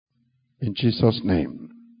In Jesus' name.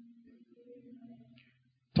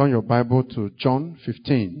 Turn your Bible to John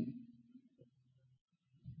 15.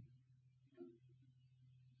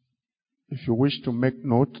 If you wish to make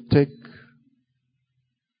note, take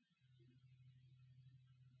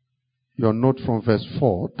your note from verse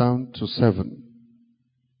 4 down to 7.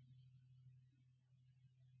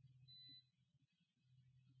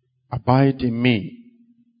 Abide in me,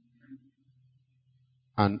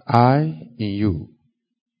 and I in you.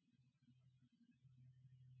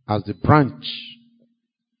 As the branch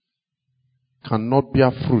cannot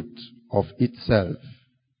bear fruit of itself,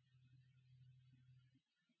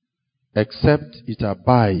 except it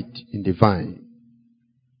abide in the vine,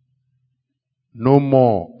 no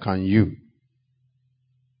more can you,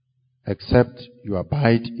 except you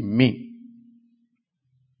abide in me.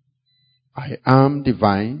 I am the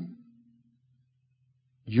vine,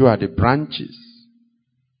 you are the branches.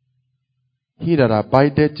 He that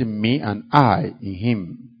abideth in me, and I in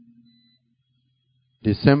him,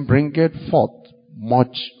 the same bringeth forth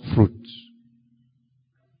much fruit.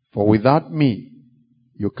 For without me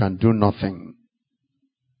you can do nothing.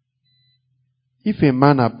 If a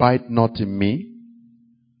man abide not in me,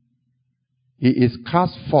 he is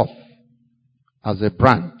cast forth as a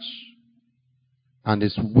branch, and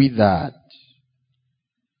is withered.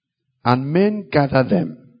 And men gather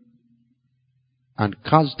them, and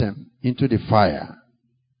cast them into the fire,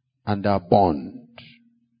 and are burned.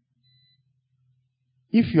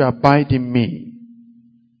 If you abide in me,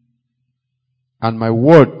 and my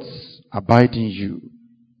words abide in you,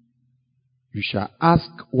 you shall ask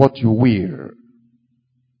what you will,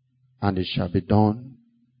 and it shall be done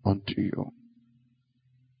unto you.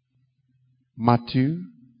 Matthew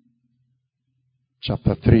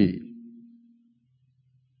chapter 3.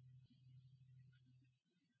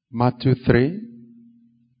 Matthew 3,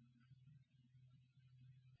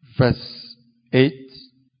 verse 8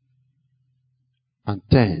 and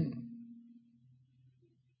 10.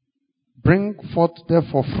 Bring forth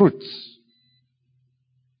therefore fruits,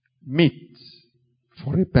 meet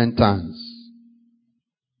for repentance.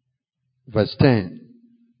 Verse 10.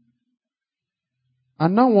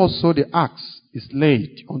 And now also the axe is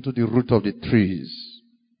laid unto the root of the trees.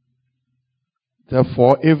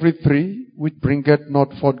 Therefore every tree which bringeth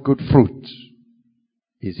not forth good fruit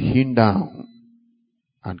is hewn down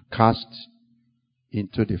and cast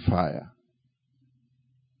into the fire.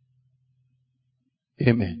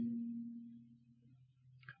 Amen.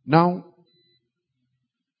 Now,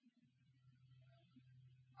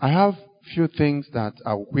 I have few things that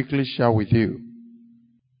I will quickly share with you.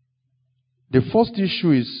 The first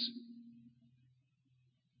issue is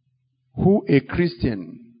who a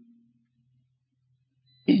Christian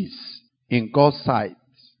is in God's sight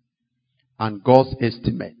and God's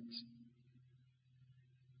estimate.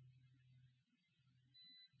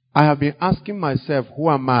 I have been asking myself, who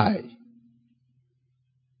am I?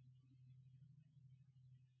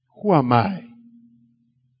 Who am I?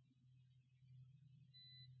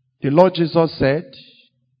 The Lord Jesus said,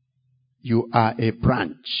 you are a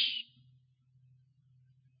branch.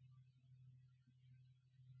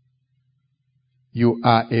 You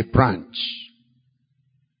are a branch.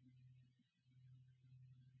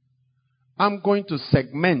 I'm going to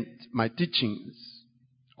segment my teachings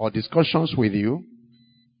or discussions with you,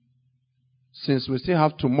 since we still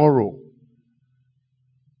have tomorrow,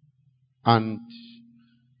 and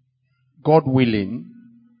God willing,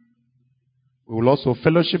 we will also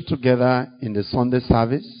fellowship together in the Sunday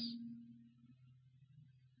service.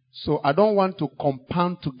 So I don't want to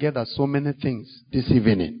compound together so many things this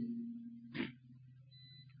evening.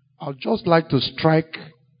 I'd just like to strike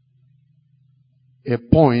a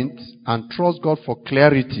point and trust God for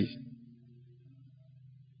clarity.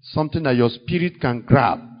 Something that your spirit can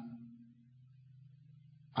grab.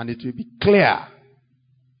 And it will be clear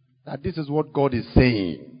that this is what God is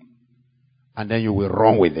saying. And then you will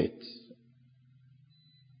run with it.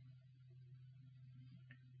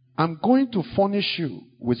 I'm going to furnish you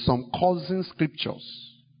with some cousin scriptures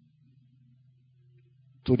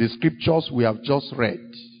to the scriptures we have just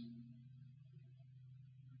read,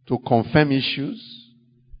 to confirm issues,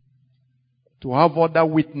 to have other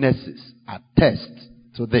witnesses attest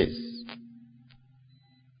to this.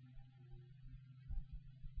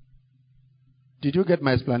 Did you get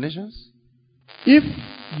my explanations? If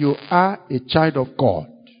you are a child of God,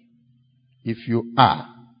 if you are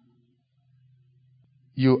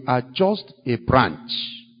just a branch.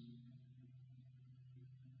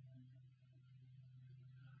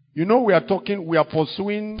 You know, we are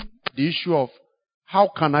pursuing the issue of how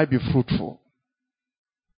can I be fruitful?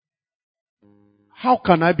 How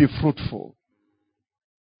can I be fruitful?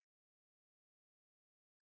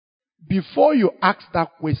 Before you ask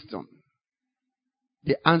that question,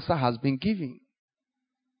 the answer has been given.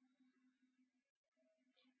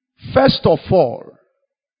 First of all,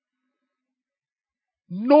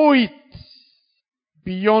 know it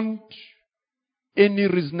beyond any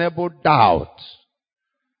reasonable doubt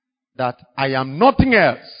that I am nothing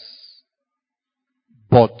else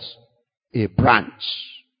but a branch.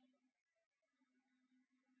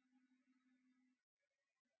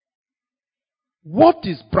 What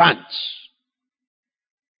is branch?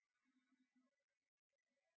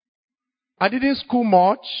 I didn't school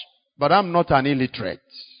much, but I'm not an illiterate.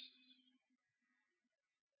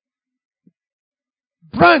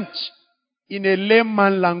 Branch, in a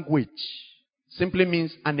layman language, simply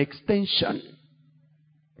means an extension.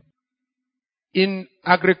 In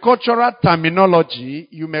agricultural terminology,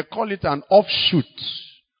 you may call it an offshoot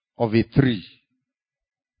of a tree.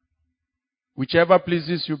 Whichever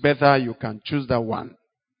pleases you better, you can choose that one.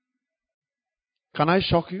 Can I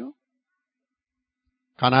shock you?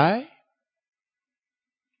 Can I?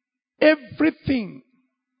 Everything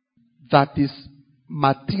that is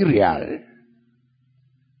material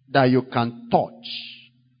that you can touch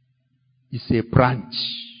is a branch.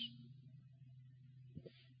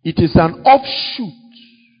 It is an offshoot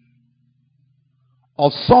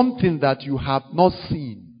of something that you have not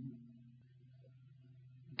seen.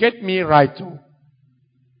 Get me right, too.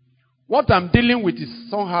 What I'm dealing with is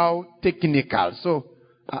somehow technical, so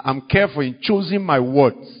I'm careful in choosing my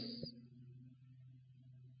words.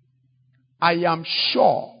 I am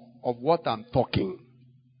sure of what I'm talking.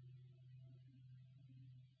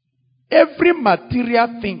 Every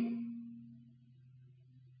material thing,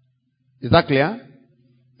 is that clear?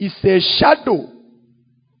 Is a shadow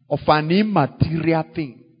of an immaterial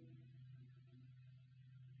thing.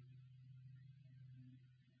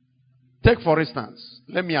 Take for instance,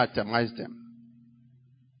 let me itemize them.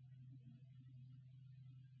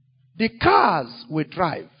 The cars we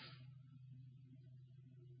drive,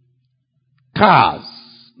 cars,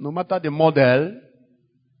 no matter the model,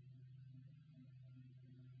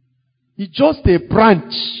 it's just a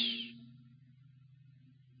branch.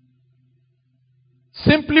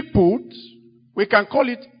 Simply put, we can call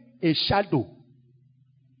it a shadow.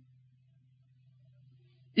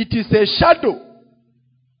 It is a shadow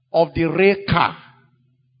of the real car.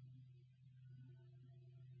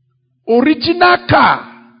 Original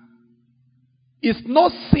car is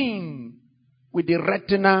not seen with the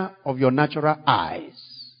retina of your natural eyes.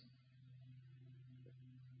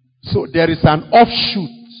 So there is an offshoot.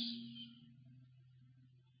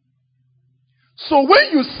 So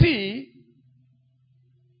when you see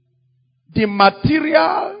the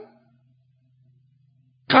material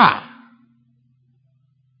car,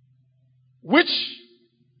 which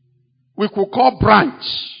we could call branch,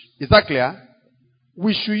 is that clear?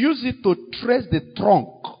 We should use it to trace the trunk.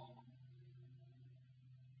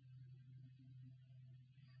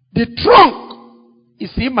 The trunk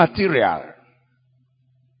is immaterial.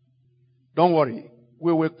 Don't worry.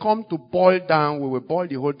 We will come to boil down, we will boil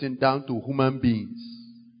the whole thing down to human beings.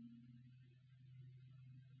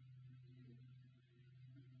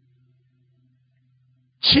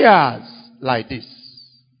 Chairs like this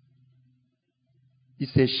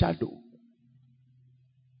is a shadow.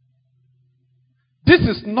 This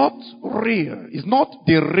is not real. It's not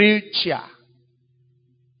the real chair.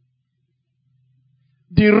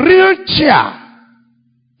 The real chair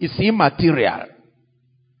is immaterial.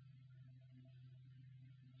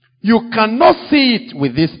 You cannot see it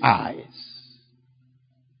with these eyes.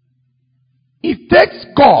 It takes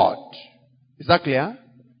God, is that clear?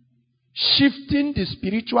 Shifting the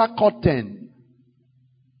spiritual curtain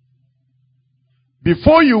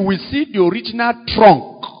before you will see the original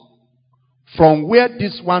trunk from where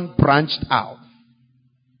this one branched out.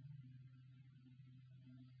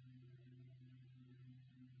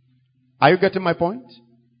 Are you getting my point?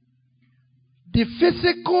 The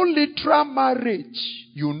physical, literal marriage,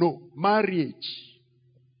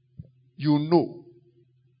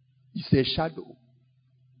 is a shadow.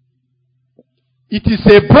 It is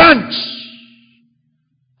a branch,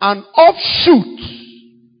 an offshoot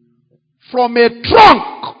from a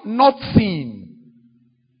trunk not seen.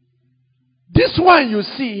 This one you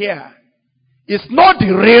see here is not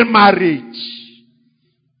the real marriage.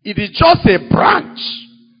 It is just a branch.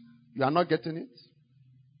 You are not getting it?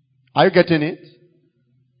 Are you getting it?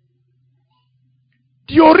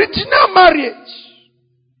 The original marriage,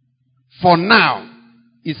 for now,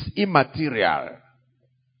 is immaterial.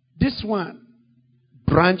 This one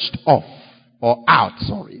branched off, or out,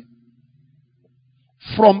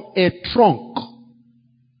 from a trunk.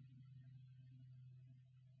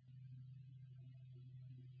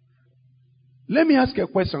 Let me ask you a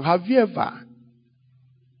question. Have you ever,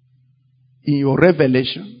 in your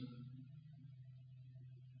revelation,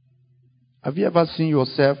 have you ever seen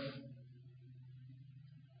yourself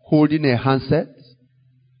holding a handset?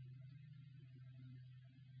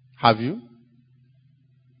 Have you?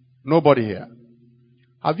 Nobody here.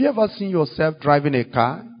 Have you ever seen yourself driving a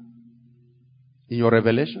car in your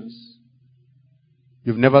revelations?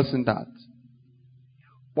 You've never seen that.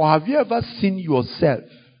 But have you ever seen yourself,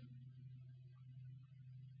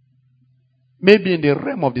 maybe in the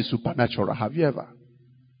realm of the supernatural, have you ever,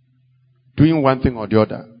 doing one thing or the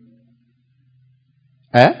other?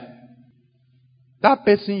 That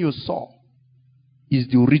person you saw is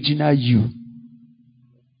the original you.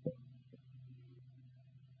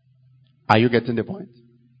 Are you getting the point?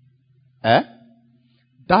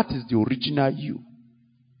 That is the original you.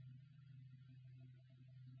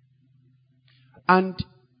 And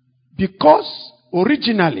because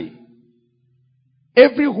originally,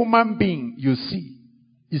 every human being you see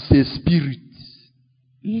is a spirit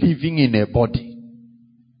living in a body.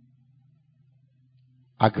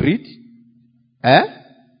 Agreed?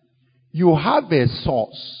 You have a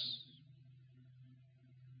source.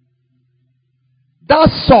 That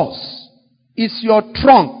source is your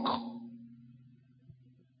trunk.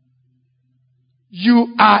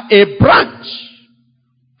 You are a branch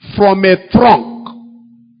from a trunk.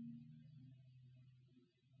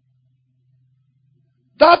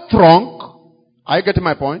 That trunk, are you getting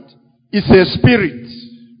my point? Is a spirit.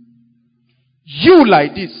 You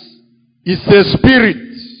like this is a spirit.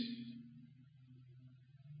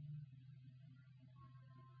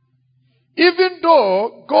 Even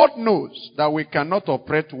though God knows that we cannot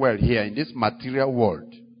operate well here in this material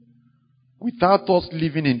world without us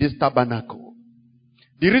living in this tabernacle,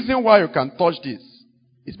 the reason why you can touch this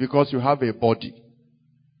is because you have a body.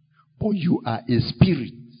 But you are a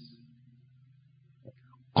spirit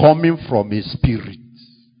coming from a spirit.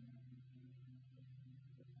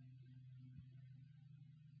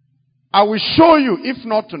 I will show you, if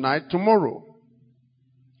not tonight, tomorrow,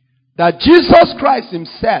 that Jesus Christ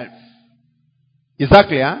himself, is that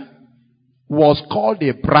clear? Was called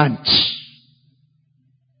a branch.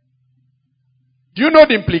 Do you know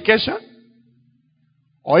the implication?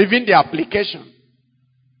 Or even the application?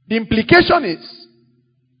 The implication is,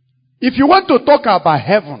 if you want to talk about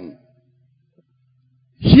heaven,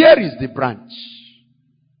 here is the branch.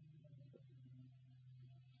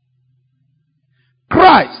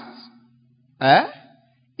 Christ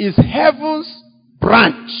is heaven's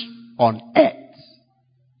branch on earth.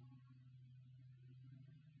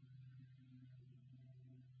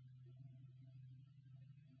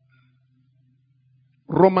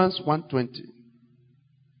 Romans 1:20.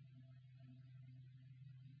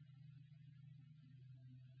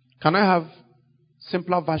 Can I have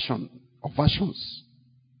simpler version or versions?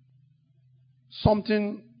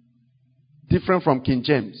 Something different from King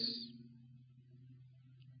James.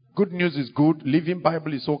 Good news is good. Living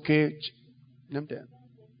Bible is okay.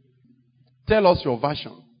 Tell us your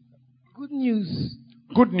version. Good news.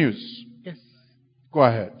 Good news. Yes. Go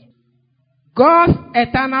ahead. God's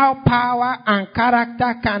eternal power and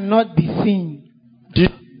character cannot be seen.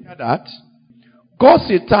 Did you hear that? God's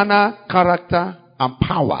eternal character and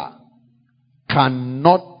power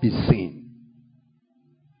cannot be seen.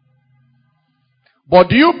 But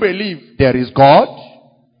do you believe there is God?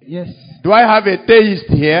 Yes. Do I have a theist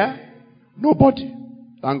here? Nobody.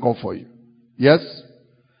 Thank God for you. Yes?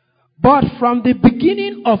 But from the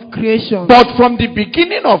beginning of creation,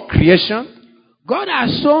 God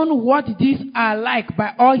has shown what these are like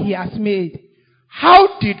by all he has made.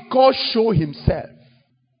 How did God show himself?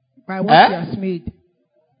 By what he has made.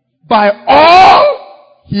 By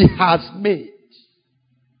all he has made.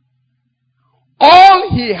 All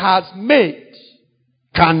he has made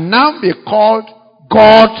can now be called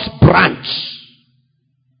God's branch.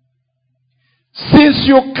 Since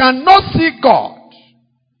you cannot see God,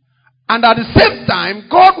 and at the same time,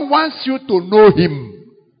 God wants you to know him,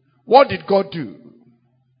 what did God do?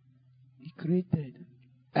 He created.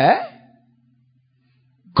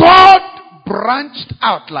 God branched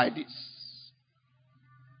out like this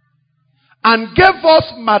and gave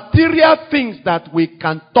us material things that we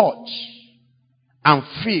can touch and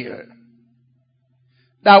feel.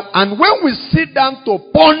 Now, and when we sit down to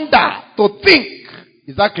ponder, to think,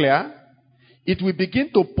 is that clear? It will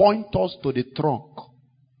begin to point us to the trunk.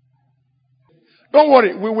 Don't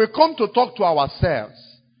worry, we will come to talk to ourselves.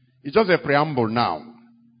 It's just a preamble now.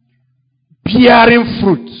 Bearing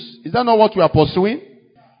fruits. Is that not what we are pursuing?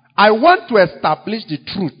 I want to establish the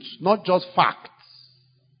truth, not just facts.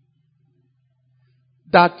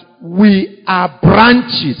 That we are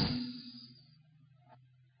branches.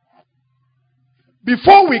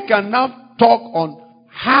 Before we can now talk on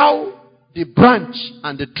how the branch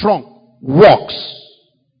and the trunk works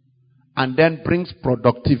and then brings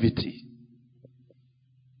productivity.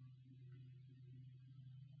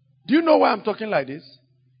 Do you know why I'm talking like this?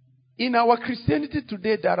 In our Christianity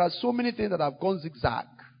today, there are so many things that have gone zigzag.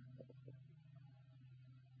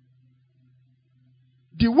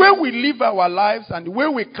 The way we live our lives and the way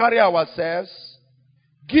we carry ourselves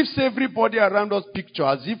gives everybody around us picture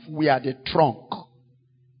as if we are the trunk.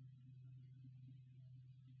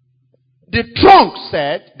 The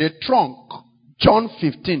trunk, John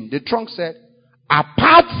 15, the trunk said,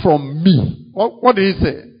 apart from me. What did he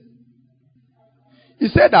say? He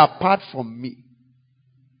said, apart from me,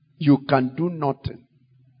 you can do nothing.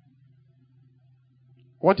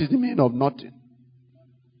 What is the meaning of nothing?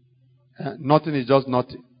 Nothing is just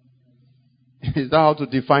nothing. Is that how to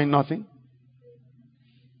define nothing?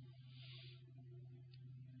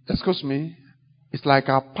 Excuse me. It's like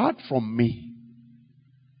apart from me,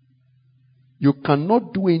 you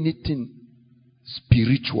cannot do anything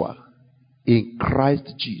spiritual in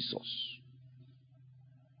Christ Jesus.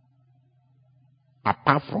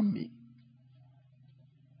 Apart from me.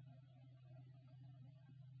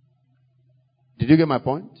 Did you get my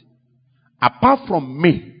point? Apart from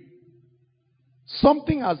me,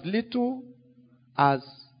 something as little as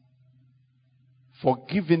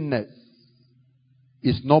forgiveness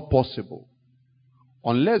is not possible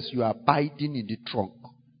unless you are abiding in the trunk.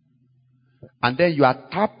 And then you are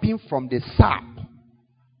tapping from the sap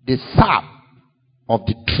of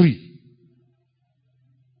the tree.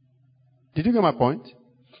 Did you get my point?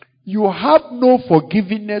 You have no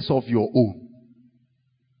forgiveness of your own.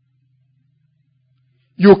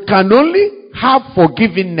 You can only have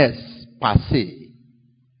forgiveness per se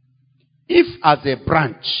if as a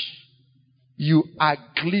branch you are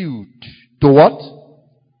glued to what?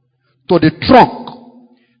 To the trunk.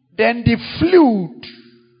 Then the fluid,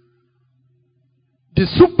 the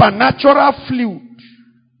supernatural fluid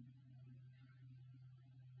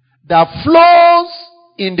that flows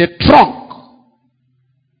in the trunk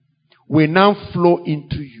will now flow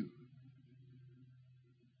into you.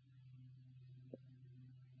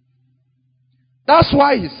 That's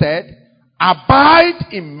why he said, abide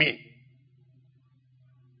in me.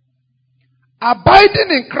 Abiding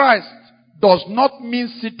in Christ does not mean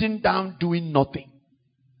sitting down doing nothing.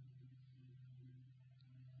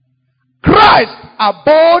 Christ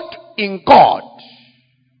abode in God.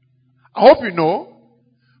 I hope you know.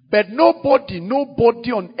 But nobody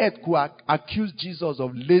on earth could accuse Jesus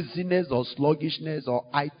of laziness or sluggishness or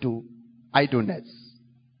idleness.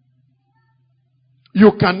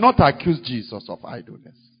 You cannot accuse Jesus of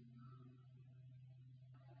idleness.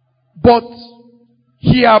 But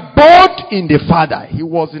he abode in the Father. He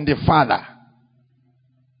was in the Father.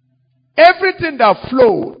 Everything that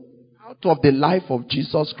flowed out of the life of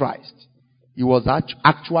Jesus Christ, he was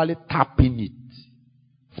actually tapping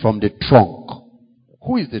it from the trunk.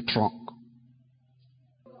 Who is the trunk?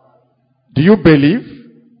 Do you believe?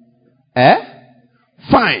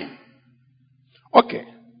 Fine. Okay.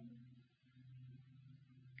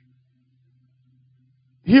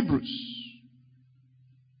 Hebrews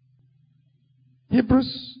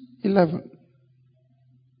 11.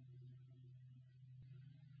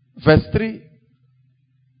 Verse 3.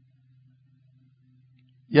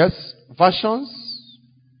 Yes, versions.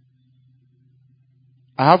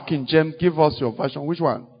 I have King James. Give us your version. Which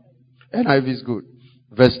one? NIV is good.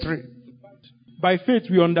 Verse 3. By faith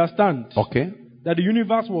we understand. Okay. That the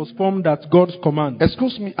universe was formed at God's command.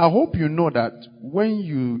 Excuse me. I hope you know that when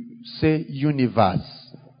you say universe,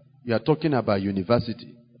 you are talking about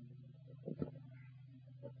university.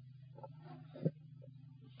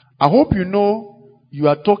 I hope you know you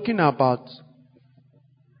are talking about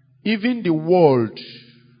even the world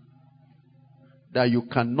that you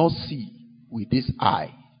cannot see with this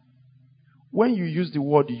eye. When you use the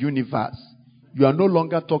word universe, you are no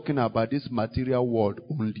longer talking about this material world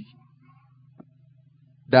only.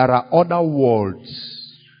 There are other worlds.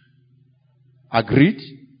 Agreed?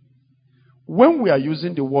 When we are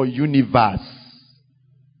using the word universe,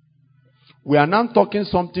 we are now talking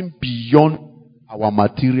something beyond our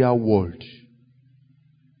material world.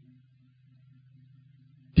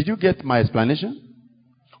 Did you get my explanation?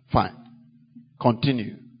 Fine.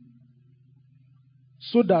 Continue.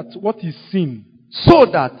 So that what is seen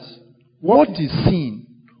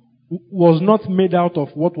was not made out of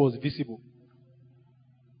what was visible.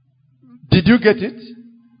 Did you get it?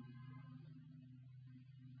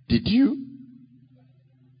 Did you?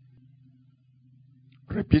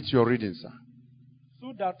 Repeat your reading, sir.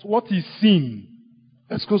 So that what is seen.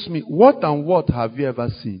 Excuse me, what and what have you ever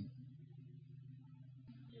seen?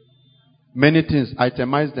 Many things.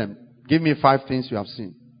 Itemize them. Give me 5 things you have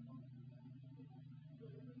seen.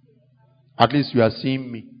 At least you are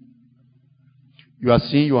seeing me. You are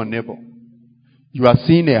seeing your neighbor. You are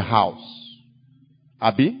seeing a house.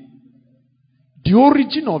 Abi? The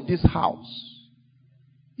origin of this house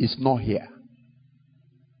is not here.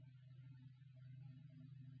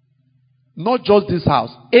 Not just this house.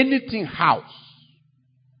 Anything house.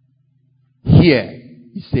 Here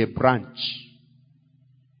is a branch.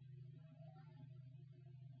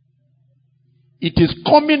 It is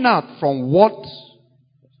coming out from what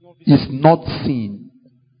is not seen.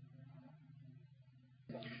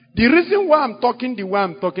 The reason why I'm talking the way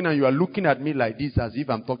I'm talking and you are looking at me like this as if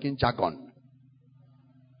I'm talking jargon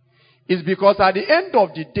is because at the end of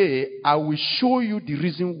the day, I will show you the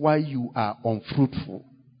reason why you are unfruitful.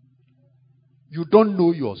 You don't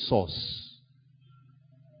know your source.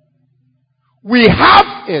 We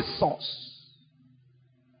have a source.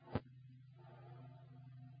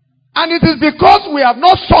 And it is because we have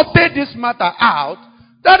not sorted this matter out,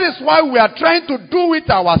 that is why we are trying to do it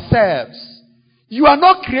ourselves. You are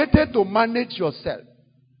not created to manage yourself.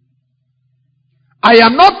 I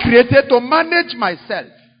am not created to manage myself.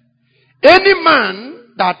 Any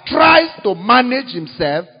man that tries to manage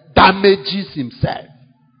himself damages himself.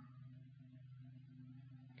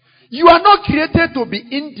 You are not created to be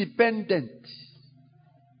independent.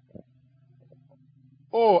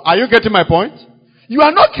 Oh, are you getting my point? You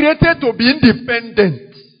are not created to be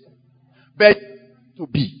independent, but to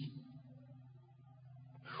be.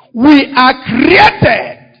 We are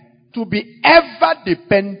created to be ever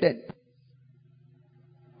dependent.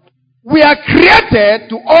 We are created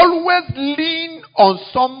to always lean on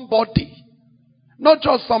somebody. Not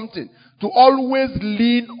just something. To always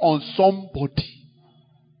lean on somebody.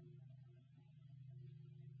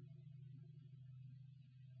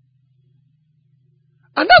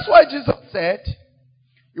 And that's why Jesus said,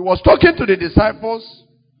 he was talking to the disciples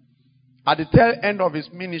at the tail end of his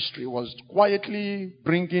ministry, was quietly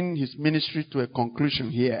bringing his ministry to a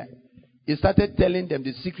conclusion here. He started telling them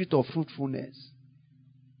the secret of fruitfulness.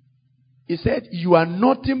 He said, you are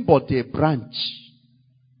nothing but a branch.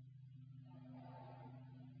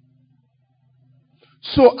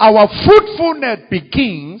 So our fruitfulness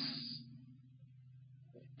begins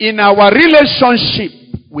in our relationship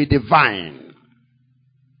with the vine.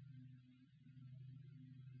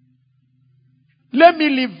 Let me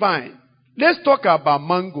leave vine. Let's talk about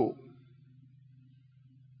mango.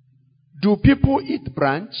 Do people eat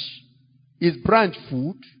branch? Is branch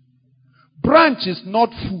food? Branch is not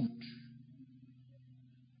food.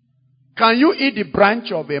 Can you eat the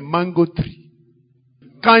branch of a mango tree?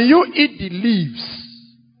 Can you eat the leaves?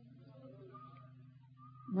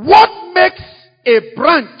 What makes a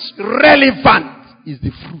branch relevant is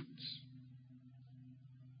the fruit.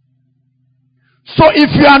 So if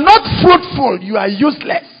you are not fruitful, you are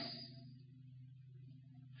useless.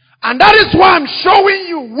 And that is why I'm showing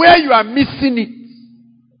you where you are missing it.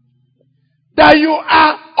 That you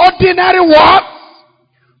are ordinary what?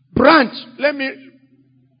 Branch. Let me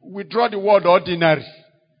withdraw the word ordinary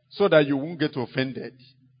so that you won't get offended.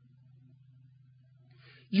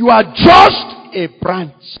 You are just a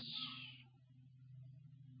branch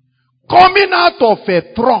coming out of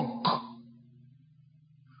a trunk.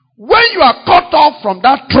 When you are cut off from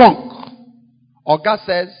that trunk, Oga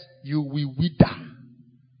says, you will wither.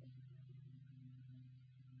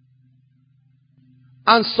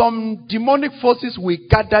 And some demonic forces will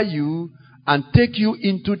gather you and take you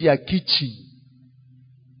into their kitchen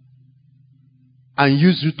and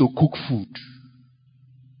use you to cook food.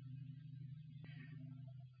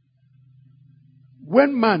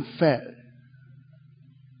 When man fell,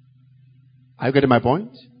 are you getting my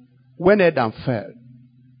point? When Adam fell,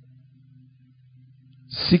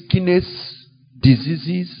 sickness,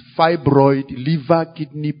 diseases, fibroid, liver,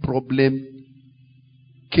 kidney problem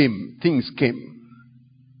came. Things came.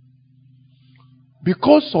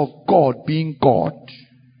 Because of God being God,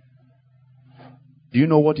 do you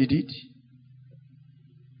know what he did?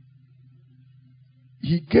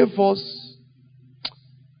 He gave us,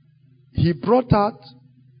 he brought out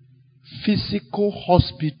physical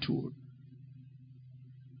hospital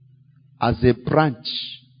as a branch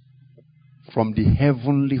from the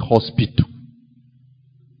heavenly hospital.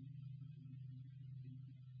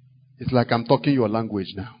 It's like I'm talking your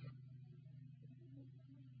language now.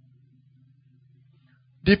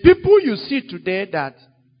 The people you see today that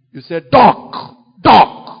you say, doc,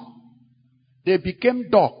 they became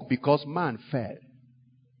doc because man fell.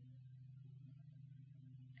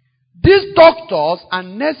 These doctors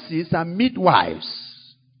and nurses and midwives,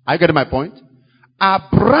 are you getting my point? Are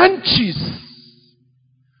branches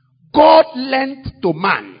God lent to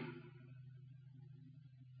man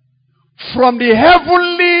from the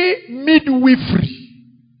heavenly midwifery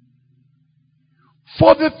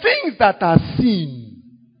for the things that are seen.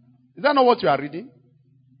 Is that not what you are reading?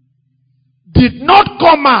 Did not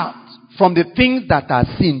come out from the things that are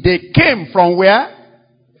seen. They came from where?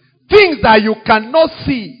 Things that you cannot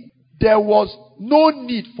see. There was no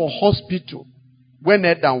need for hospital when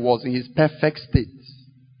Adam was in his perfect state.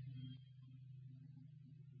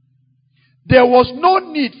 There was no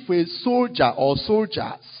need for a soldier or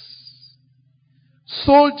soldiers.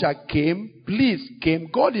 Soldier came, police came,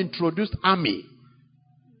 God introduced army.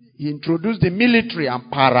 He introduced the military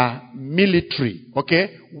and paramilitary.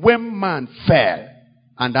 Okay? When man fell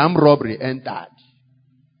and armed robbery entered.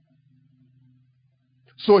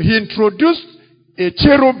 So he introduced a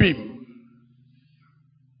cherubim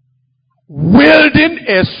wielding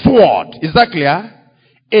a sword. Is that clear?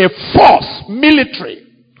 A force, military.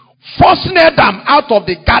 Forcing them out of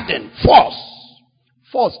the garden.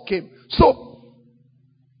 Force came. So,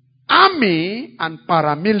 army and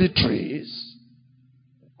paramilitaries,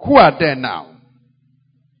 who are there now?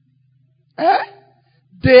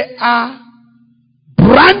 They are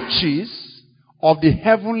branches of the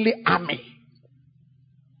heavenly army.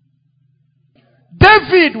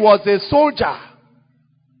 David was a soldier.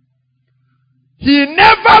 He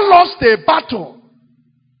never lost a battle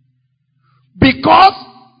because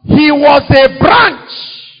he was a branch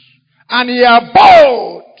and he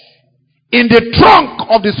abode in the trunk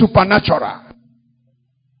of the supernatural.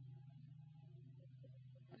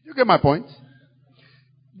 You get my point?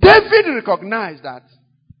 David recognized that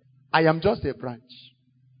I am just a branch.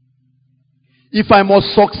 If I must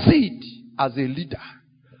succeed as a leader,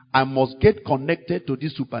 I must get connected to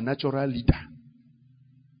this supernatural leader.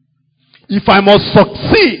 If I must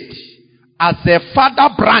succeed as a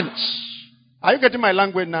father branch, are you getting my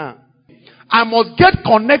language now? I must get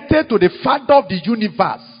connected to the Father of the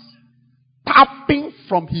universe, tapping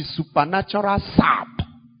from his supernatural sap.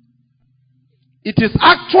 It is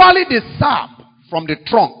actually the sap from the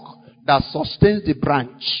trunk that sustains the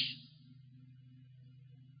branch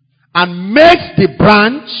and makes the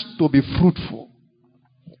branch to be fruitful.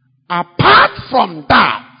 Apart from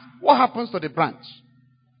that, what happens to the branch?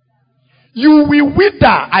 You will wither.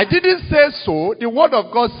 I didn't say so. The word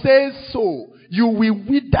of God says so. You will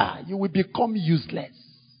wither. You will become useless.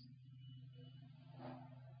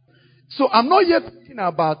 So I'm not yet talking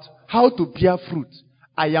about how to bear fruit.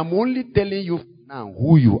 I am only telling you now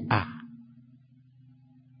who you are.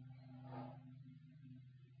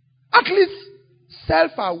 At least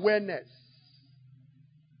self-awareness.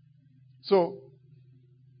 So,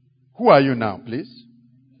 who are you now, please?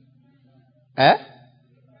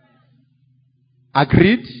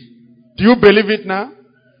 Agreed? Do you believe it now?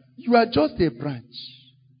 You are just a branch.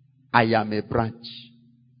 I am a branch.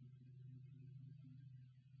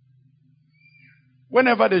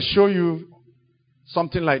 Whenever they show you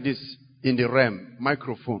something like this in the realm,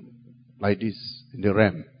 microphone, like this, in the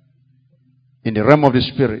realm of the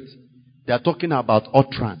spirit, they are talking about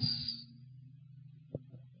utterance.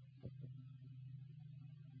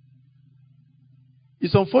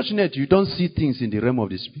 It's unfortunate you don't see things in the realm of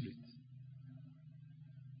the spirit.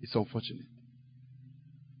 It's unfortunate.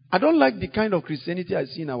 I don't like the kind of Christianity I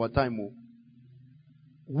see in our time,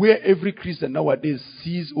 where every Christian nowadays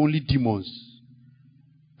sees only demons.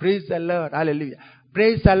 Praise the Lord. Hallelujah.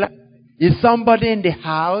 Praise the Lord. Is somebody in the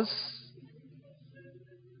house?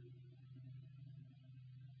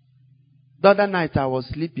 The other night I was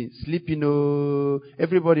sleeping.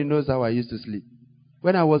 Everybody knows how I used to sleep.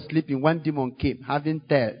 When I was sleeping, one demon came, having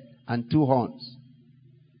tail and 2 horns.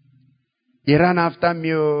 He ran after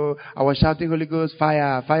me. I was shouting, Holy Ghost,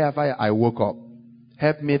 fire, fire, fire. I woke up.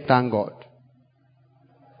 Help me, thank God.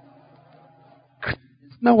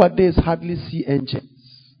 Nowadays, hardly see angels.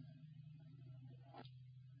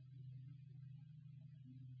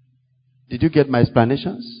 Did you get my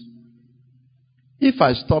explanations? If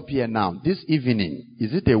I stop here now, this evening,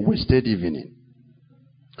 is it a wasted evening?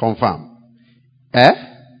 Confirm.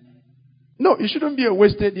 No, it shouldn't be a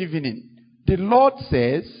wasted evening. The Lord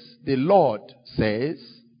says,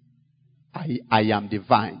 I am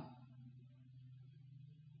divine.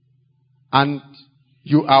 And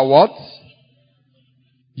you are what?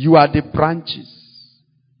 You are the branches.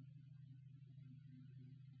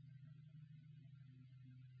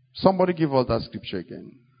 Somebody give us that scripture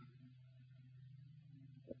again.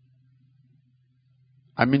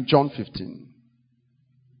 I'm in John 15.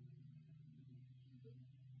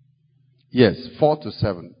 Yes,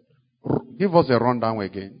 4-7. Give us a rundown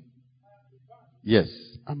again. Yes,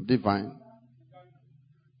 I'm divine.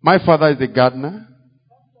 My Father is the gardener.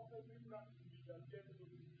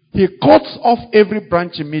 He cuts off every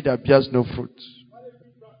branch in me that bears no fruit.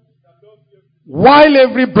 While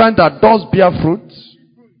every branch that does bear fruit,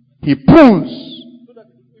 he prunes.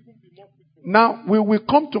 Now, we will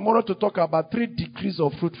come tomorrow to talk about 3 degrees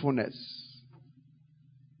of fruitfulness.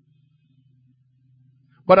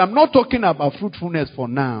 But I'm not talking about fruitfulness for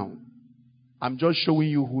now. I'm just showing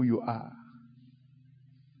you who you are.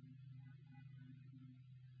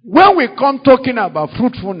 When we come talking about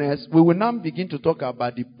fruitfulness, we will now begin to talk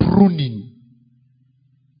about the pruning.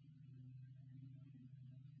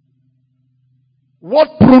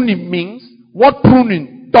 What pruning means, what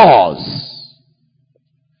pruning does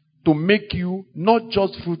to make you not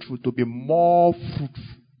just fruitful, to be more fruitful.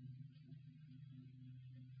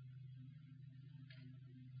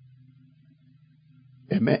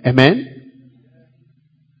 Amen. Amen.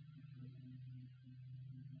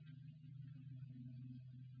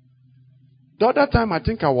 The other time I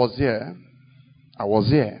think I was here.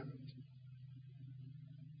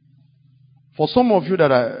 For some of you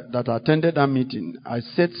that attended that meeting, I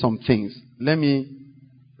said some things. Let me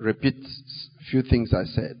repeat a few things I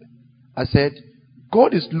said. I said,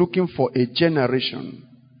 God is looking for a generation,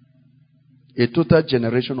 a total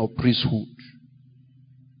generation of priesthood.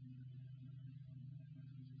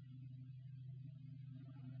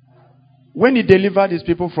 When he delivered his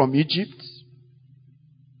people from Egypt,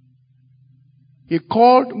 he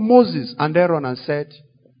called Moses and Aaron and said,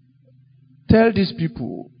 tell these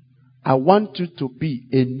people, I want you to be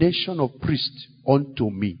a nation of priests unto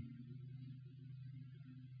me.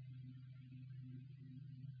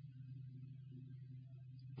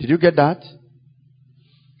 Did you get that?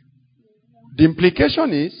 The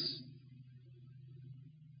implication is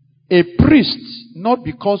a priest, not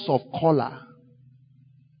because of color,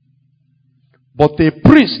 but a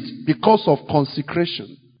priest because of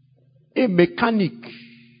consecration. A mechanic,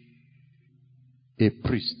 a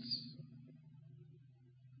priest.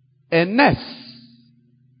 A nurse,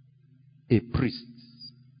 a priest.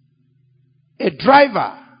 A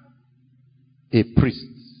driver, a priest.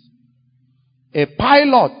 A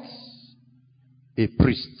pilot, a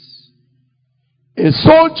priest. A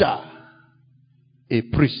soldier, a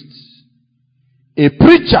priest. A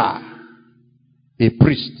preacher, a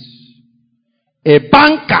priest. A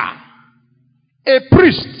banker, a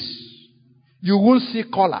priest. You won't see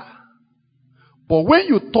color. But when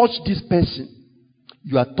you touch this person,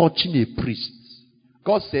 you are touching a priest.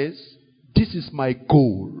 God says, this is my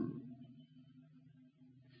goal.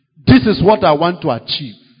 This is what I want to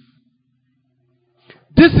achieve.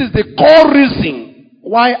 This is the core reason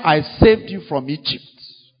why I saved you from Egypt.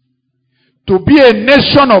 To be a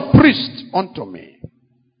nation of priests unto me.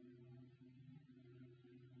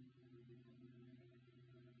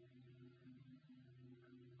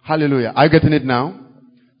 Hallelujah. Are you getting it now?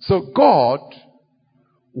 So God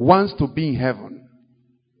wants to be in heaven.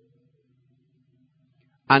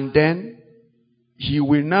 And then he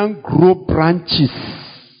will now grow branches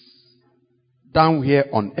down here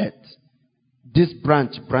on earth. This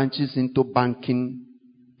branch branches into banking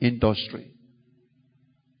industry.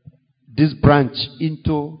 This branch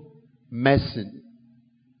into medicine.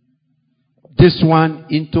 This one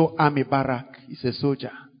into army barrack. He's a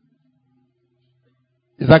soldier.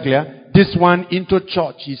 Is that clear? This one into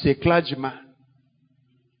church. He's a clergyman.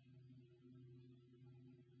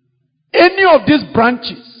 Any of these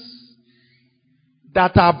branches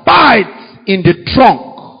that abide in the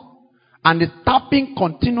trunk and is tapping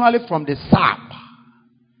continually from the sap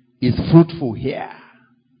is fruitful here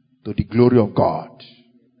to the glory of God.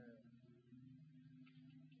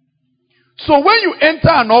 So when you enter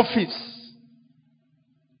an office,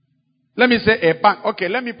 let me say a bank. Okay,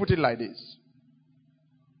 let me put it like this.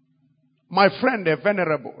 My friend, the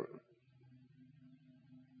venerable,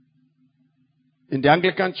 in the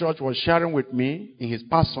Anglican church was sharing with me in his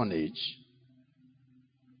parsonage.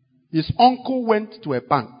 His uncle went to a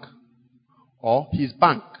bank, or his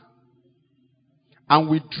bank, and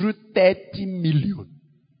withdrew 30 million.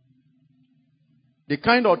 The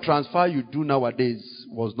kind of transfer you do nowadays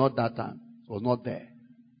was not that time. It was not there.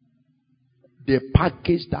 They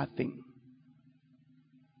packaged that thing.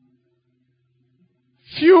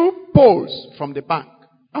 Few poles from the bank,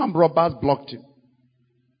 armed robbers blocked him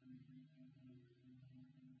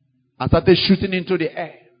and started shooting into the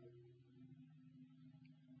air.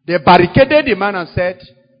 They barricaded the man and said,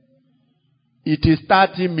 it is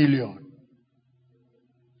 30 million.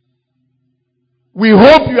 We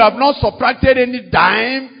hope you have not subtracted any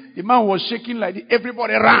dime. The man was shaking like this.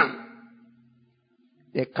 Everybody ran.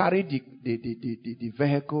 They carried the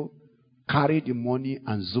vehicle, carried the money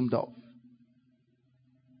and zoomed off.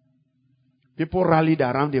 People rallied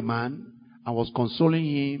around the man I was consoling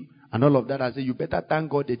him and all of that. I said, you better thank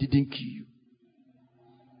God they didn't kill you.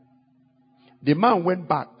 The man went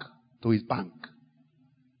back to his bank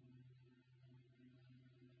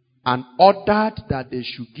and ordered that they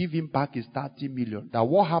should give him back his 30 million. That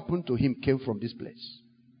what happened to him came from this place.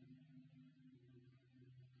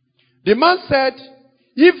 The man said,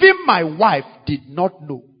 even my wife did not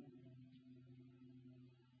know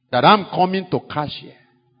that I'm coming to cash here.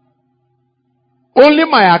 Only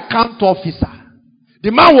my account officer.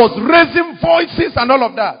 The man was raising voices and all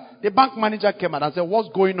of that. The bank manager came out and said, what's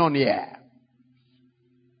going on here?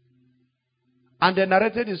 And they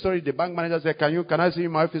narrated the story. The bank manager said, can I see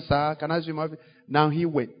my officer? Can I see my officer? Now he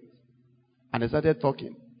went. And they started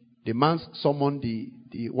talking. The man summoned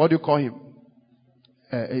the what do you call him?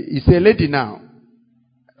 He's a lady now.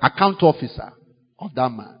 Account officer of that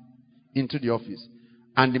man into the office.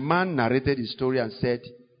 And the man narrated his story and said,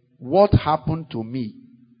 what happened to me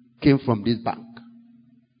came from this bank.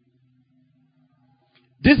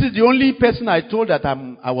 This is the only person I told that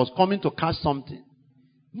I was coming to cash something.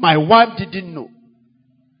 My wife didn't know.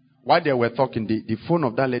 While they were talking, the phone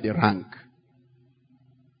of that lady rang.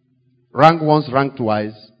 Rang once, rang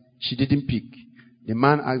twice. She didn't pick. The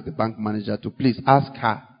man asked the bank manager to please ask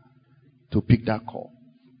her to pick that call.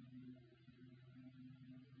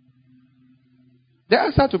 They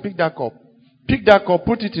asked her to pick that call. Pick that call,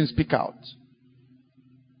 put it in speak out.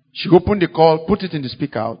 She opened the call, put it in the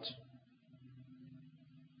speak out.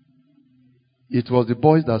 It was the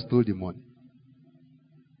boys that stole the money.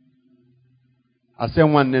 I said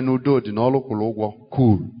one nenudo di n'olu kwụrụ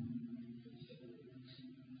cool.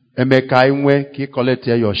 Emeka inwe ka collect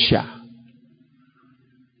your share.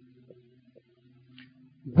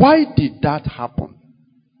 Why did that happen?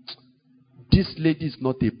 This lady is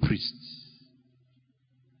not a priest.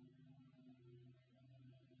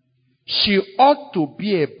 She ought to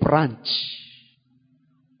be a branch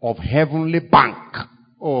of heavenly bank.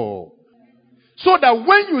 Oh. So that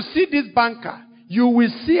when you see this banker, you will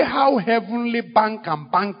see how heavenly bank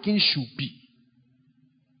and banking should be.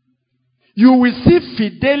 You will see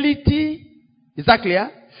fidelity. Is that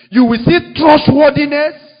clear? You will see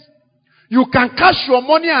trustworthiness. You can cash your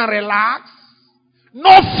money and relax.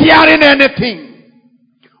 Not fearing anything.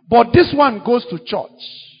 But this one goes to church.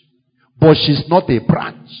 But she's not a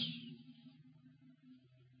branch.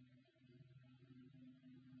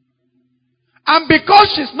 And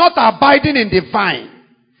because she's not abiding in the vine,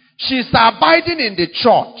 she's abiding in the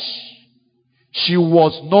church, she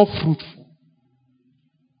was not fruitful.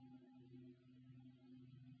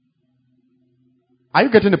 Are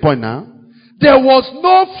you getting the point now? There was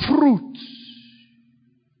no fruit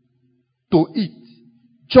to eat.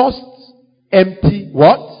 Just empty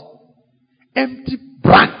what? Empty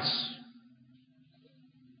branch.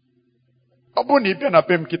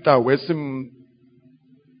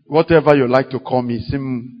 Whatever you like to call me.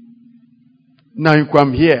 Now you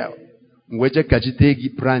come here. Mweje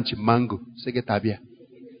kajitegi branch mango. Segetabia.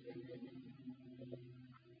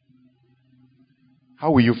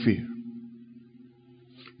 How will you feel?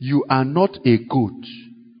 You are not a goat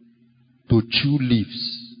to chew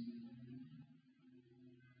leaves.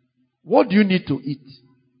 What do you need to eat?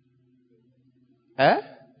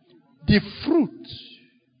 The fruit.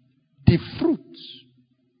 The fruit.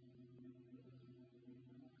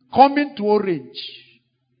 Coming to orange.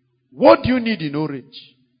 What do you need in orange?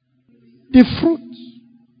 The fruit.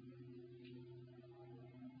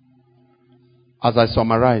 As I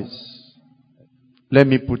summarize, let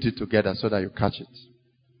me put it together so that you catch it.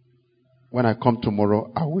 When I come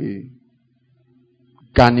tomorrow, I will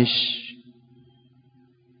garnish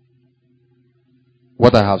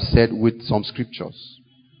what I have said with some scriptures.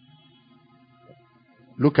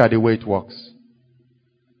 Look at the way it works.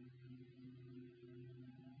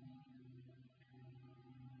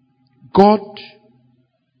 God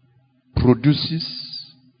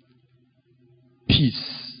produces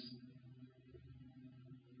peace.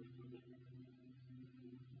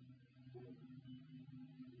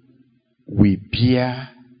 We bear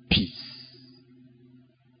peace.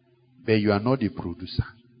 But you are not the producer.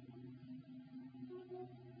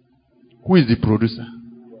 Who is the producer?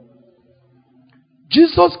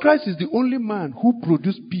 Jesus Christ is the only man who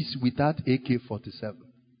produced peace without AK-47.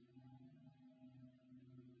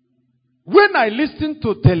 When I listen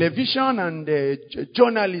to television and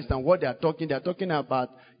journalists and what they are talking about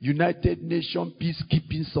United Nations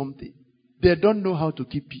peacekeeping something. They don't know how to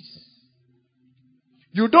keep peace.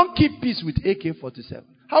 You don't keep peace with AK-47.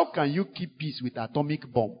 How can you keep peace with atomic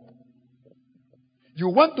bomb? You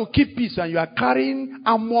want to keep peace and you are carrying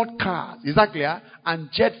armored cars, is that clear? And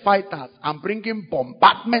jet fighters and bringing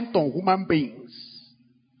bombardment on human beings.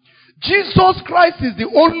 Jesus Christ is the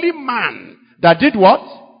only man that did what?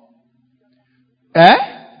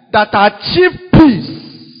 That achieved peace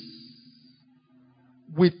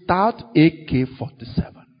without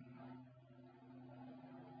AK-47.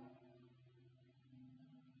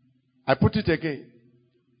 I put it again.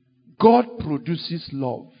 God produces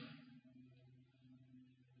love.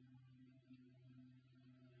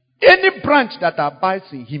 Any branch that abides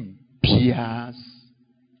in him bears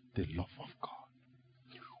the love of God.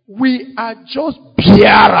 We are just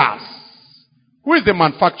bearers. Who is the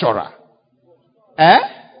manufacturer?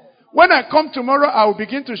 When I come tomorrow, I will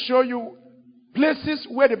begin to show you places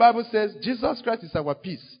where the Bible says Jesus Christ is our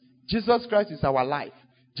peace. Jesus Christ is our life.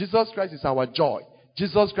 Jesus Christ is our joy.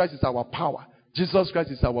 Jesus Christ is our power. Jesus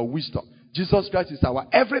Christ is our wisdom. Jesus Christ is our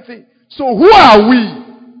everything. So who are we?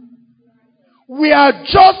 We are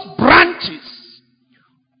just branches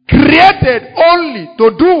created only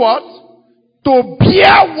to do what? To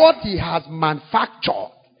bear what he has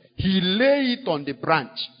manufactured. He lay it on the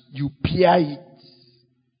branch. You bear it.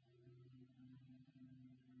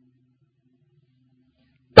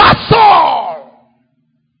 That's all.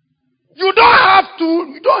 You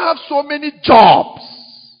don't have so many jobs.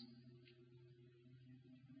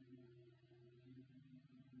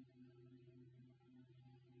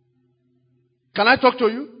 Can I talk to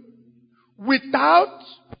you? Without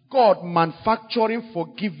God manufacturing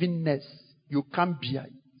forgiveness, you can't bear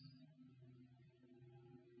it.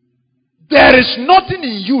 There is nothing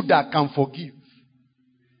in you that can forgive.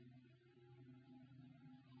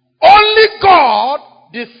 Only God,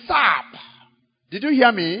 the sap. Did you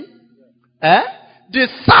hear me? The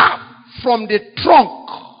sap from the trunk.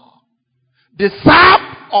 The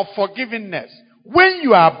sap of forgiveness. When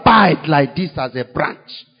you abide like this as a branch,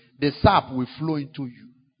 the sap will flow into you.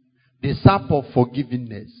 The sap of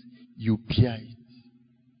forgiveness, you bear it.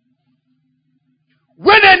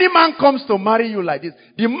 When any man comes to marry you like this,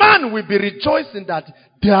 the man will be rejoicing that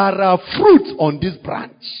there are fruits on this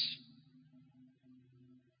branch.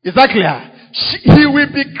 Is that clear? He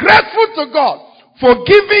will be grateful to God for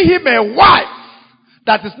giving him a wife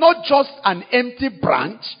that is not just an empty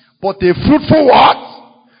branch, but a fruitful what?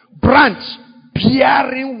 Branch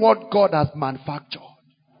bearing what God has manufactured.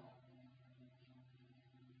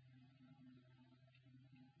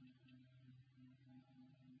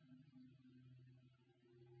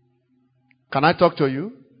 Can I talk to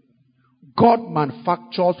you? God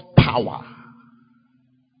manufactures power.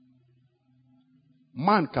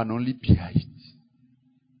 Man can only bear it.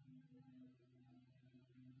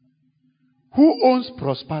 Who owns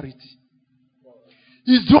prosperity?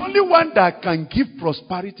 He's the only one that can give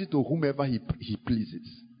prosperity to whomever he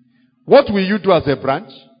pleases. What will you do as a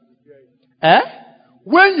branch?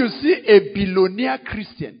 When you see a billionaire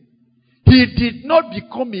Christian, he did not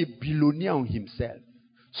become a billionaire on himself.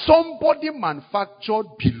 Somebody manufactured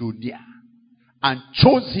billionaire and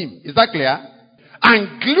chose him. Is that clear?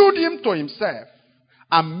 And glued him to himself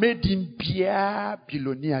and made him bear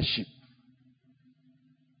billionaireship.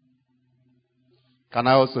 Can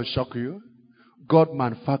I also shock you? God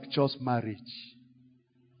manufactures marriage.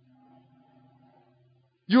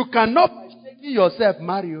 You cannot, by shaking yourself,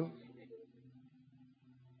 marry you.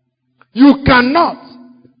 You cannot.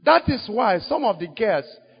 That is why some of the girls,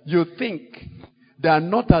 you think they are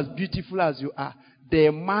not as beautiful as you are. They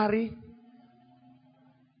marry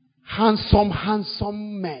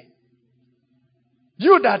handsome men.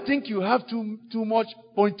 You that think you have too much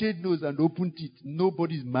pointed nose and open teeth,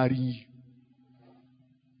 nobody is marrying you.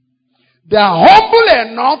 They are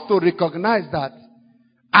humble enough to recognize that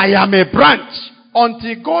I am a branch.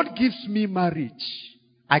 Until God gives me marriage,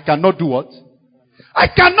 I cannot do what? I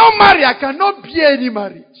cannot marry. I cannot be any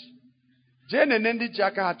marriage.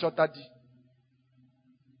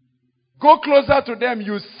 Go closer to them,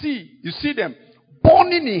 you see them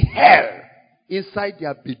burning in hell inside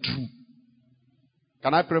their bedroom.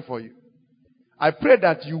 Can I pray for you? I pray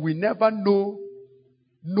that you will never know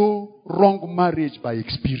wrong marriage by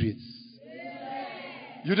experience.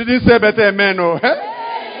 You didn't say better amen, no?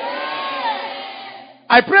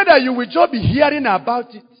 I pray that you will just be hearing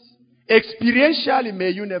about it. Experientially, may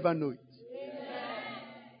you never know it.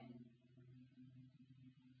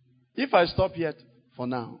 If I stop here for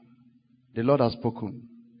now, the Lord has spoken.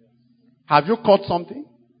 Have you caught something?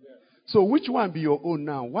 So which one be your own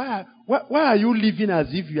now? Why are you living as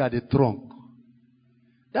if you are the trunk?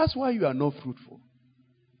 That's why you are not fruitful.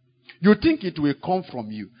 You think it will come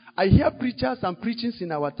from you. I hear preachers and preachings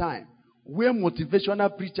in our time where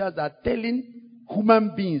motivational preachers are telling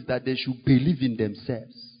human beings that they should believe in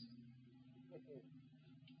themselves.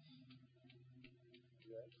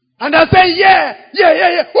 And I say, yeah.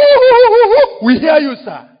 Ooh. We hear you,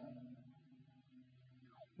 sir.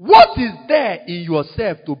 What is there in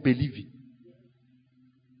yourself to believe in?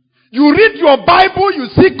 You read your Bible, you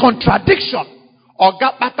see contradiction.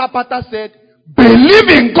 Oga Pata said, believe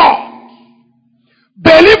in God.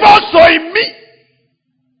 Believe also in me.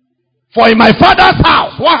 For in my Father's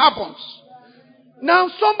house, what happens? Now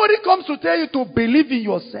somebody comes to tell you to believe in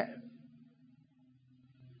yourself.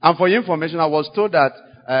 And for your information, I was told that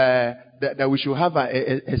that we should have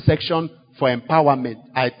a section for empowerment.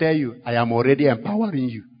 I tell you, I am already empowering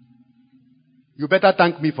you. You better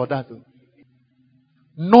thank me for that.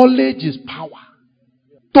 Knowledge is power.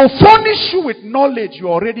 To furnish you with knowledge, you're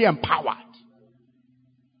already empowered.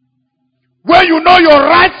 When you know your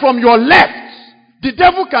right from your left, the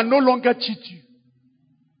devil can no longer cheat you.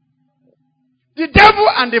 The devil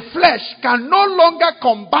and the flesh can no longer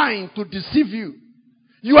combine to deceive you.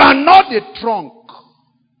 You are not a trunk.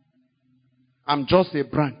 I'm just a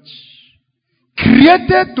branch.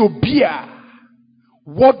 Created to bear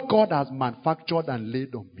what God has manufactured and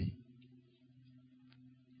laid on me.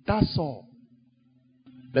 That's all.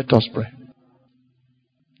 Let us pray.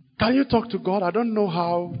 Can you talk to God? I don't know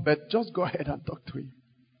how, but just go ahead and talk to Him.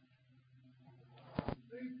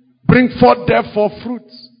 Bring forth therefore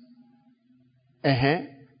fruits.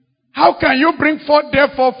 How can you bring forth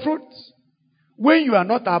therefore fruits when you are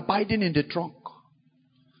not abiding in the trunk?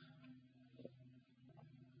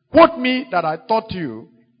 Quote me that I taught you,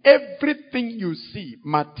 everything you see,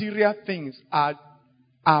 material things, are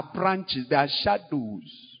branches, they are shadows.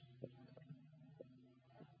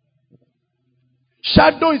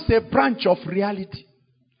 Shadow is a branch of reality.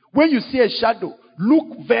 When you see a shadow,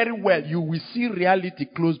 look very well, you will see reality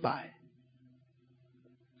close by.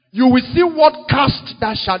 You will see what cast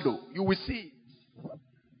that shadow. You will see it.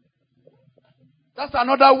 That's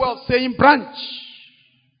another way of saying branch.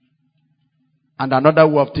 And another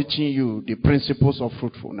way of teaching you the principles of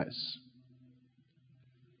fruitfulness.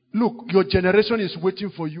 Look, your generation is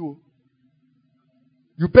waiting for you.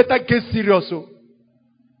 You better get serious.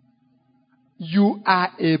 You are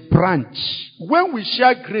a branch. When we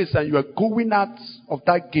share grace and you are going out of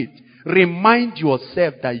that gate, remind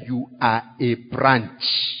yourself that you are a branch.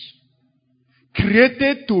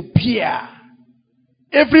 Created to bear.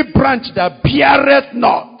 Every branch that beareth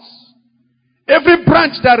not. Every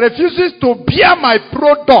branch that refuses to bear my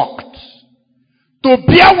product, to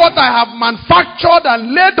bear what I have manufactured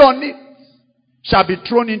and laid on it, shall be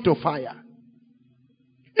thrown into fire.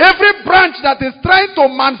 Every branch that is trying to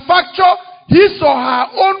manufacture his or her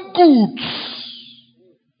own goods,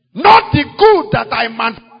 not the good that I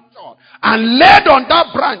manufactured and laid on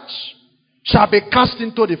that branch, shall be cast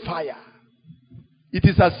into the fire. It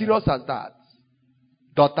is as serious as that.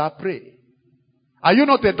 Daughter, pray. Are you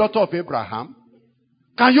not a daughter of Abraham?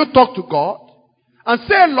 Can you talk to God and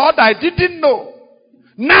say, Lord, I didn't know.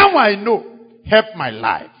 Now I know. Help my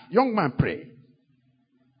life. Young man, pray.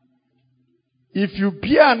 If you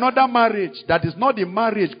bear another marriage that is not the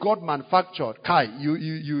marriage God manufactured, Kai,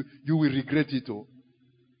 you will regret it all.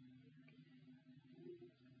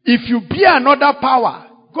 If you bear another power,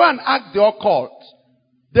 go and ask the occult.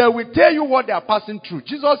 They will tell you what they are passing through.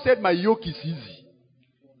 Jesus said, my yoke is easy.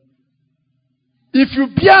 If you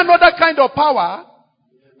bear another kind of power,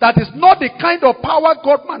 that is not the kind of power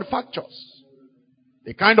God manufactures.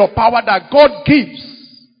 The kind of power that God gives,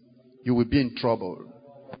 you will be in trouble.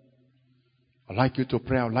 I'd like you to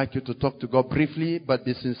pray. I'd like you to talk to God briefly, but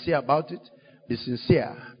be sincere about it. Be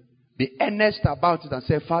sincere. Be earnest about it and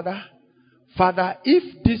say, Father,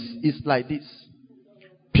 if this is like this,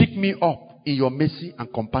 pick me up in your mercy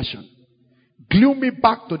and compassion. Glue me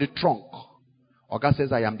back to the trunk. Or God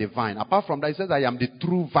says, I am the vine. Apart from that, he says, I am the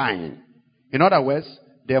true vine. In other words,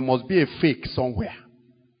 there must be a fake somewhere.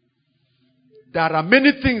 There are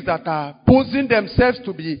many things that are posing themselves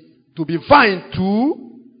to be vine to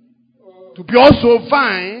be also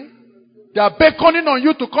vine. They are beckoning on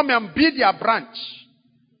you to come and be their branch.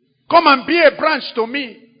 Come and be a branch to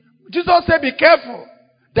me. Jesus said, be careful.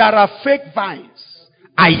 There are fake vines.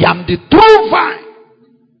 I am the true vine.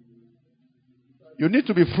 You need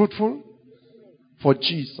to be fruitful for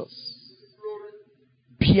Jesus.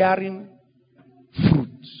 Bearing fruit.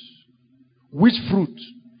 Which fruit?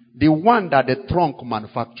 The one that the trunk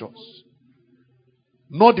manufactures.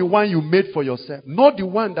 Not the one you made for yourself. Not the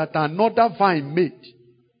one that another vine made.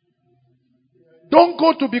 Don't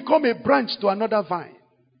go to become a branch to another vine.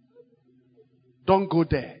 Don't go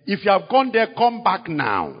there. If you have gone there, come back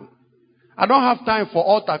now. I don't have time for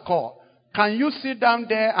altar call. Can you sit down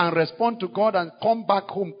there and respond to God and come back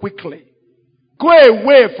home quickly? Go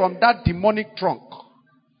away from that demonic trunk.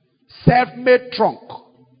 Self-made trunk.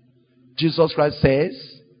 Jesus Christ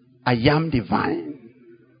says, I am the vine.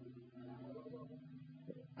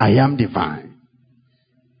 I am the vine.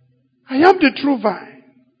 I am the true vine.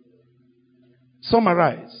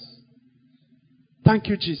 Summarize. Thank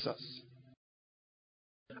you, Jesus.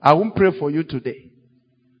 I won't pray for you today.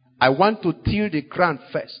 I want to till the ground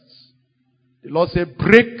first. The Lord said,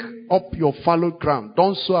 break up your fallow ground.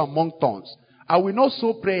 Don't sow among thorns. I will not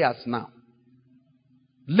sow prayers now.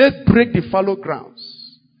 Let's break the fallow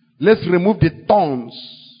grounds. Let's remove the thorns.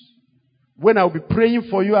 When I will be praying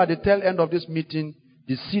for you at the tail end of this meeting,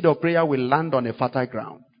 the seed of prayer will land on a fertile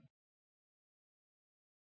ground.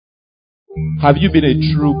 Have you been a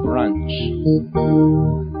true branch?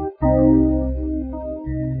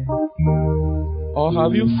 Or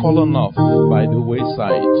have you fallen off by the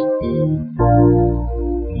wayside?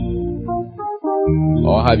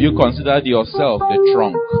 Or have you considered yourself the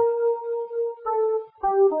trunk?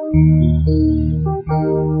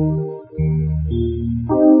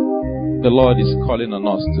 The Lord is calling on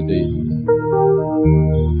us today.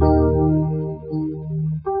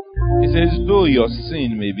 He says, though your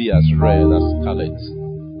sin may be as red as scarlet,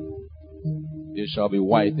 it shall be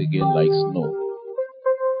white again like snow.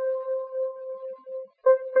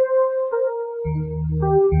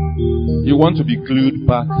 You want to be glued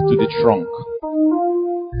back to the trunk.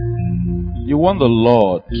 You want the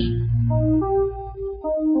Lord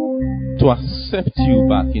to accept you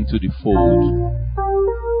back into the fold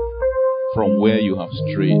from where you have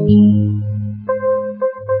strayed.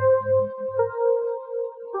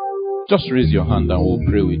 Just raise your hand and we'll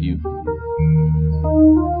pray with you.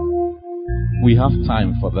 We have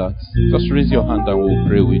time for that. Just raise your hand and we'll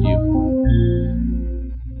pray with you.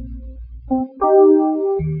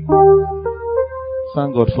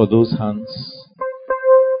 Thank God for those hands.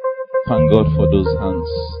 Thank God for those hands.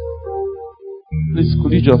 Please,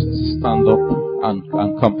 could you just stand up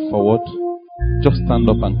and come forward? Just stand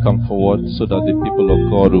up and come forward so that the people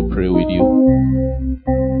of God will pray with you.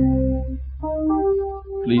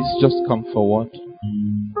 Please, just come forward.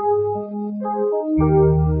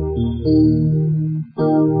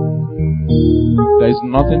 There is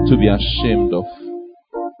nothing to be ashamed of.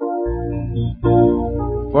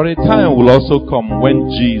 For a time will also come when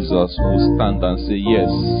Jesus will stand and say, yes,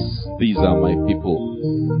 these are my people.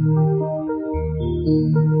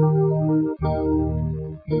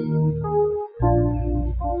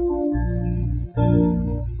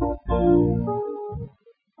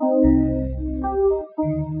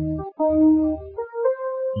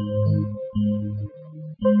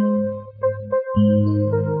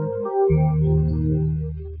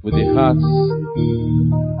 With the hearts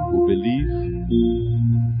we believe,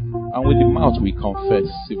 and with the mouth we confess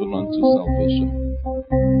even unto salvation.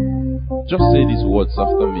 Just say these words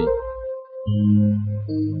after me.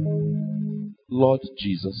 Lord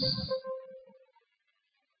Jesus,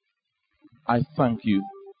 I thank you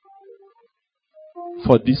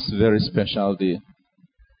for this very special day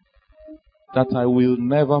that I will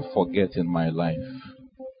never forget in my life.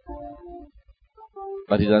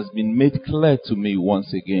 That it has been made clear to me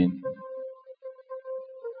once again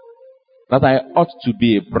that I ought to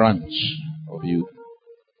be a branch of you,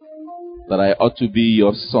 that I ought to be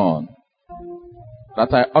your son,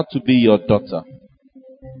 that I ought to be your daughter.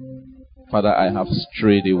 Father, I have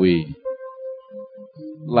strayed away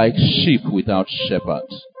like sheep without shepherd.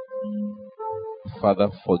 Father,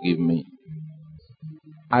 forgive me.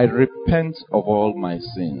 I repent of all my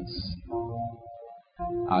sins.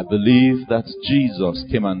 I believe that Jesus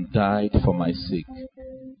came and died for my sake.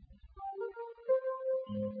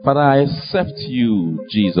 Father, I accept you,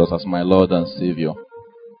 Jesus, as my Lord and Savior.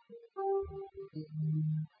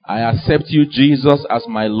 I accept you, Jesus, as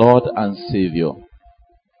my Lord and Savior.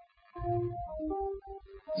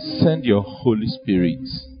 Send your Holy Spirit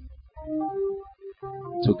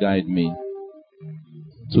to guide me,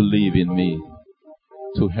 to live in me,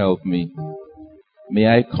 to help me. May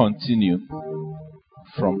I continue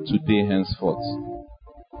from today henceforth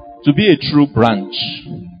to be a true branch,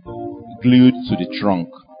 glued to the trunk,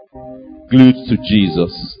 glued to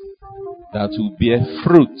Jesus, that will bear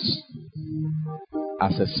fruit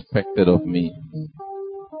as expected of me.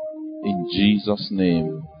 In Jesus'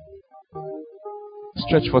 name.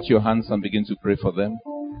 Stretch forth your hands and begin to pray for them.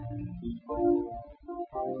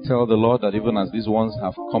 Tell the Lord that even as these ones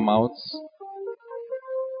have come out,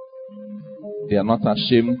 they are not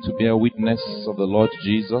ashamed to bear witness of the Lord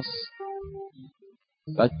Jesus.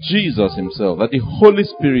 That Jesus himself, that the Holy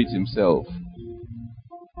Spirit himself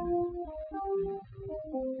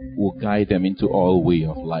will guide them into all way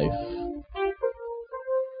of life.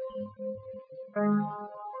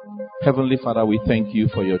 Heavenly Father, we thank you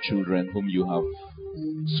for your children whom you have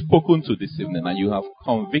spoken to this evening, and you have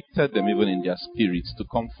convicted them even in their spirits to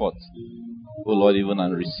come forth oh Lord, even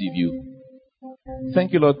and receive you.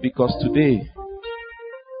 Thank you, Lord, because today,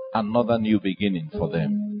 another new beginning for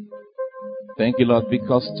them. Thank you, Lord,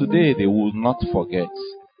 because today they will not forget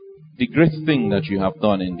the great thing that you have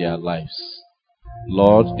done in their lives.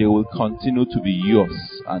 Lord, they will continue to be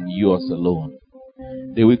yours and yours alone.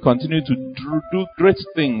 They will continue to do great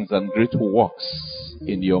things and great works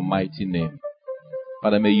in your mighty name.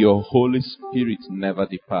 Father, may your Holy Spirit never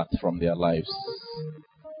depart from their lives.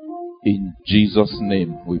 In Jesus'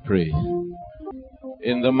 name we pray.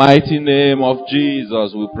 In the mighty name of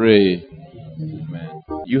Jesus we pray. Amen.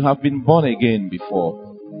 You have been born again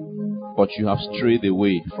before, but you have strayed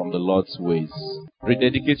away from the Lord's ways.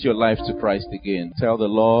 Rededicate your life to Christ again. Tell the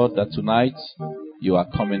Lord that tonight you are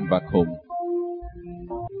coming back home.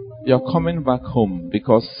 You're coming back home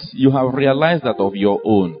because you have realized that of your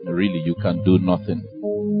own, really, you can do nothing.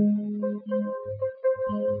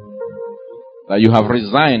 That you have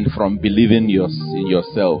resigned from believing in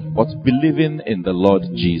yourself, but believing in the Lord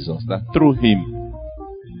Jesus, that through Him,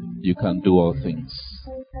 you can do all things.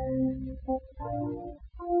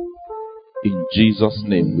 In Jesus'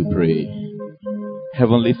 name we pray.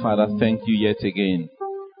 Heavenly Father, thank you yet again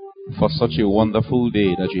for such a wonderful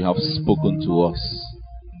day that you have spoken to us.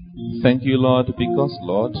 Thank you, Lord, because,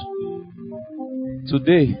 Lord,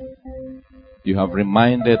 today you have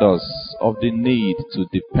reminded us of the need to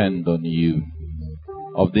depend on you,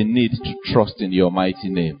 of the need to trust in your mighty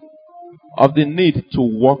name, of the need to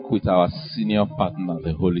walk with our senior partner,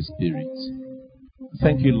 the Holy Spirit.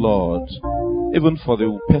 Thank you, Lord, even for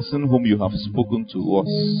the person whom you have spoken to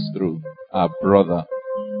us through, our brother,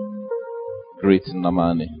 great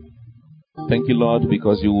Nnamani. Thank you, Lord,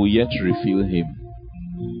 because you will yet refill him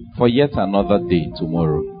for yet another day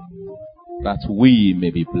tomorrow, that we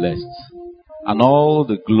may be blessed, and all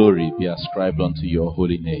the glory be ascribed unto your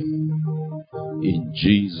holy name. In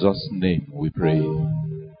Jesus' name we pray.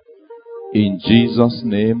 In Jesus'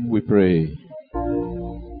 name we pray.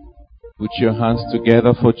 Put your hands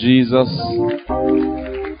together for Jesus.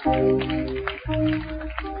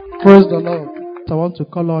 Praise the Lord. I want to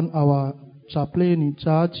call on our chaplain in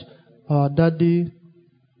charge, our daddy,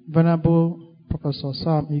 Venerable Professor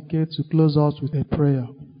Sam Ike, to close us with a prayer.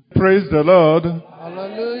 Praise the Lord.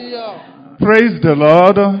 Hallelujah. Praise the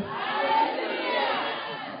Lord.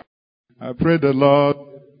 I pray the Lord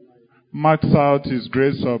marks out His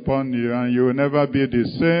grace upon you, and you will never be the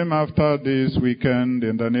same after this weekend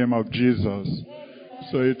in the name of Jesus.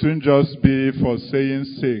 So it won't just be for saying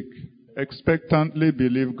sake. Expectantly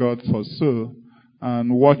believe God for so,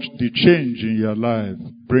 and watch the change in your life.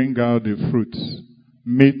 Bring out the fruits.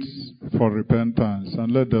 Meet for repentance,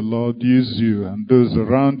 and let the Lord use you and those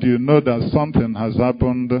around you know that something has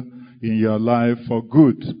happened in your life for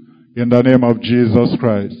good in the name of Jesus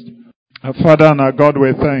Christ. Our Father and our God,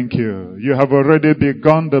 we thank you. You have already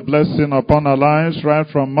begun the blessing upon our lives right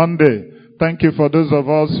from Monday. Thank you for those of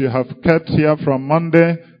us you have kept here from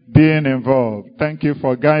Monday being involved. Thank you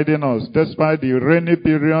for guiding us. Despite the rainy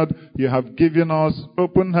period, you have given us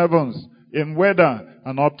open heavens in weather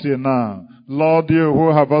and up till now. Lord, you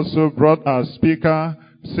who have also brought our speaker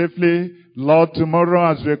safely, Lord,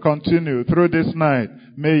 tomorrow as we continue through this night,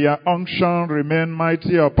 may your unction remain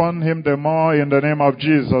mighty upon him the more in the name of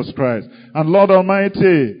Jesus Christ. And Lord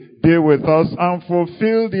Almighty, be with us and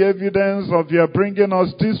fulfill the evidence of your bringing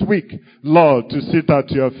us this week, Lord, to sit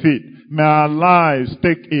at your feet. May our lives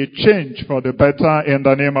take a change for the better in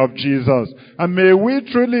the name of Jesus. And may we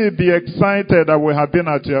truly be excited that we have been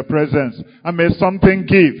at your presence. And may something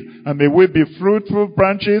give. And may we be fruitful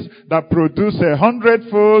branches that produce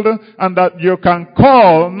 100-fold, and that you can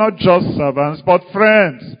call not just servants but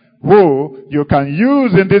friends who you can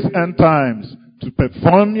use in these end times to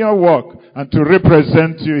perform your work and to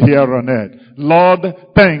represent you here on earth. Lord,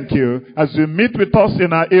 thank you as you meet with us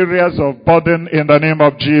in our areas of burden in the name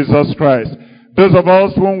of Jesus Christ. Those of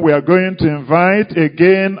us whom we are going to invite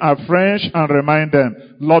again afresh and remind them,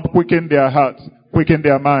 Lord, quicken their hearts, quicken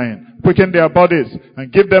their mind, quicken their bodies,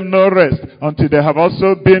 and give them no rest until they have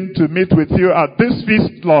also been to meet with you at this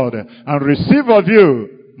feast, Lord, and receive of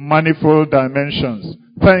you manifold dimensions.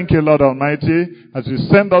 Thank you, Lord Almighty, as you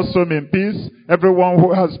send us home in peace. Everyone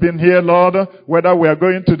who has been here, Lord, whether we are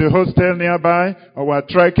going to the hostel nearby, or we're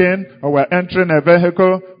trekking, or we're entering a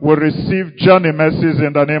vehicle, will receive journey mercies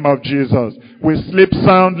in the name of Jesus. We sleep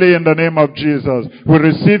soundly in the name of Jesus. We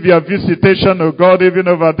receive your visitation, O God, even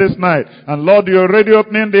over this night. And Lord, you're already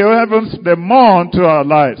opening the heavens the more unto our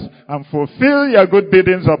lives, and fulfill your good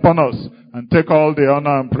biddings upon us, and take all the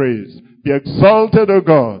honor and praise. Be exalted, O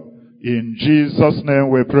God. In Jesus' name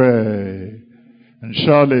we pray. And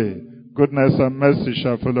surely goodness and mercy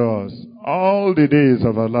shall follow us all the days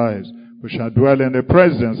of our lives. We shall dwell in the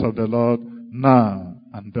presence of the Lord now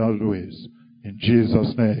and always. In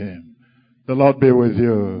Jesus' name. The Lord be with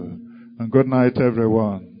you. And good night,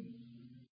 everyone.